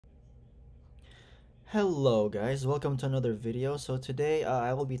Hello guys, welcome to another video. So today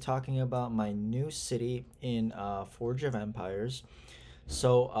I will be talking about my new city in Forge of Empires.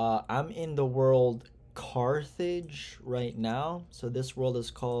 I'm in the world Carthage right now. So this world is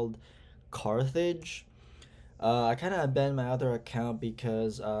called Carthage. I kind of abandoned my other account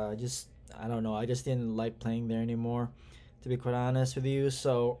because I don't know, I just didn't like playing there anymore, to be quite honest with you. This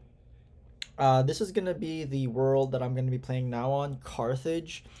is gonna be the world that I'm gonna be playing now on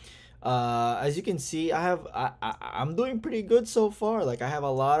Carthage. As you can see, I'm doing pretty good so far. Like I have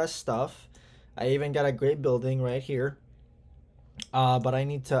a lot of stuff. I even got a great building right here. But I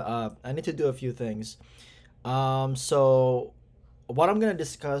need to do a few things. So what I'm gonna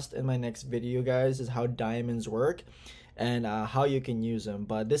discuss in my next video, guys, is how diamonds work and how you can use them.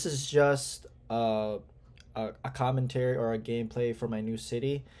 But this is just a commentary or a gameplay for my new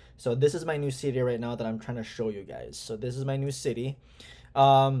city. So this is my new city right now that I'm trying to show you guys. So this is my new city.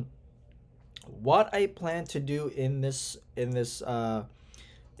 What I plan to do in this world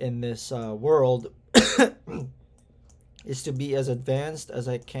is to be as advanced as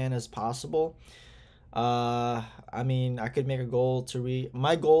I can as possible. I mean, I could make a goal to reach.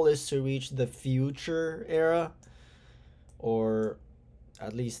 My goal is to reach the future era, or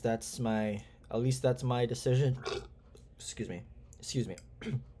at least that's my decision. Excuse me. Excuse me.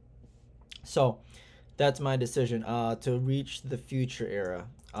 So, that's my decision. To reach the future era.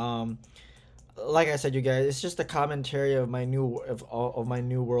 Like I said, you guys, it's just a commentary of my new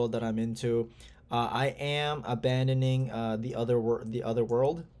world that I'm into. I am abandoning the other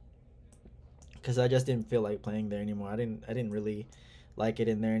world because I just didn't feel like playing there anymore. I didn't really like it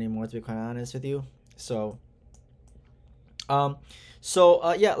in there anymore, to be quite honest with you. Yeah,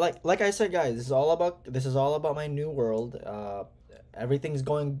 like I said, guys, this is all about my new world. Everything's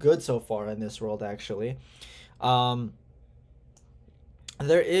going good so far in this world, actually. Um,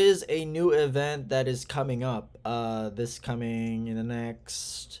 there is a new event that is coming up. This coming in the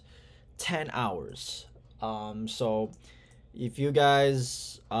next 10 hours. So if you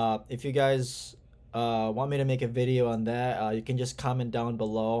guys want me to make a video on that, you can just comment down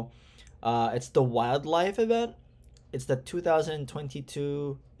below. It's the wildlife event. It's the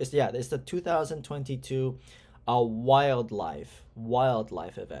 2022. It's the 2022 wildlife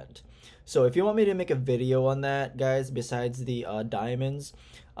event. So if you want me to make a video on that, guys, besides the diamonds,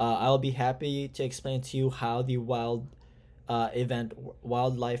 I'll be happy to explain to you how the wildlife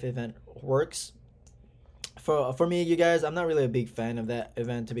event works. For me, you guys, I'm not really a big fan of that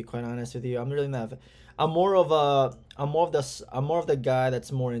event, to be quite honest with you. I'm really not. I'm more of the guy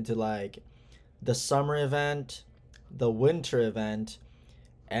that's more into like the summer event, the winter event,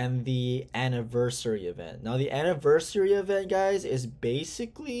 and the anniversary event. Now, the anniversary event, guys,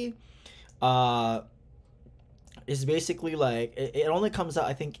 uh is basically like it only comes out,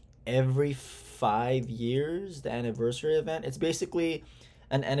 I think, every 5 years. The anniversary event, it's basically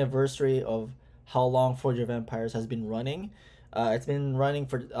an anniversary of how long Forge of Empires has been running. It's been running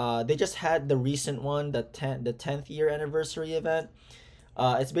for they just had the recent one, the 10th year anniversary event.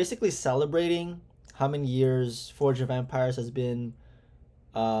 It's basically celebrating how many years Forge of Empires has been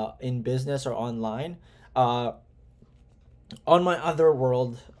in business or online. On my other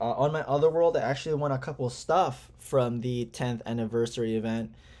world, I actually won a couple stuff from the 10th anniversary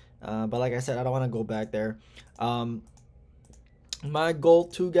event. But like I said, I don't want to go back there. My goal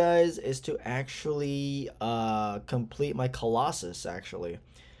too, guys, is to actually complete my Colossus. Actually,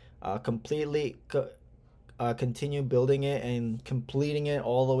 continue building it and completing it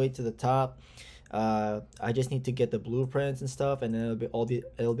all the way to the top. I just need to get the blueprints and stuff, and then it'll be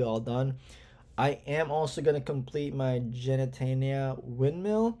all done. I am also gonna complete my Genitania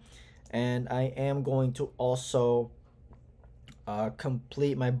windmill, and I am going to also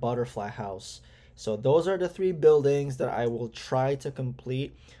complete my butterfly house. So those are the three buildings that I will try to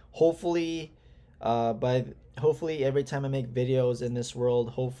complete. Hopefully, hopefully every time I make videos in this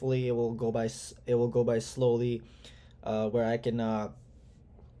world, hopefully it will go by slowly, where I can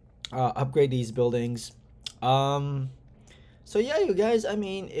upgrade these buildings. So yeah, you guys, I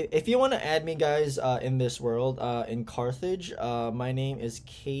mean, if you want to add me, guys, in this world, in Carthage, my name is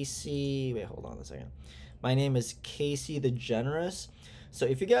Casey. Wait, hold on a second. My name is Casey the Generous. So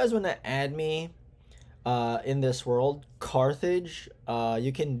if you guys want to add me in this world, Carthage,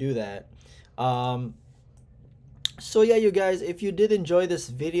 you can do that. So yeah, you guys, if you did enjoy this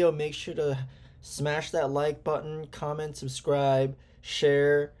video, make sure to smash that like button, comment, subscribe,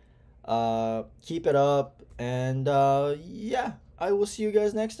 share, keep it up, and yeah, I will see you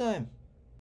guys next time.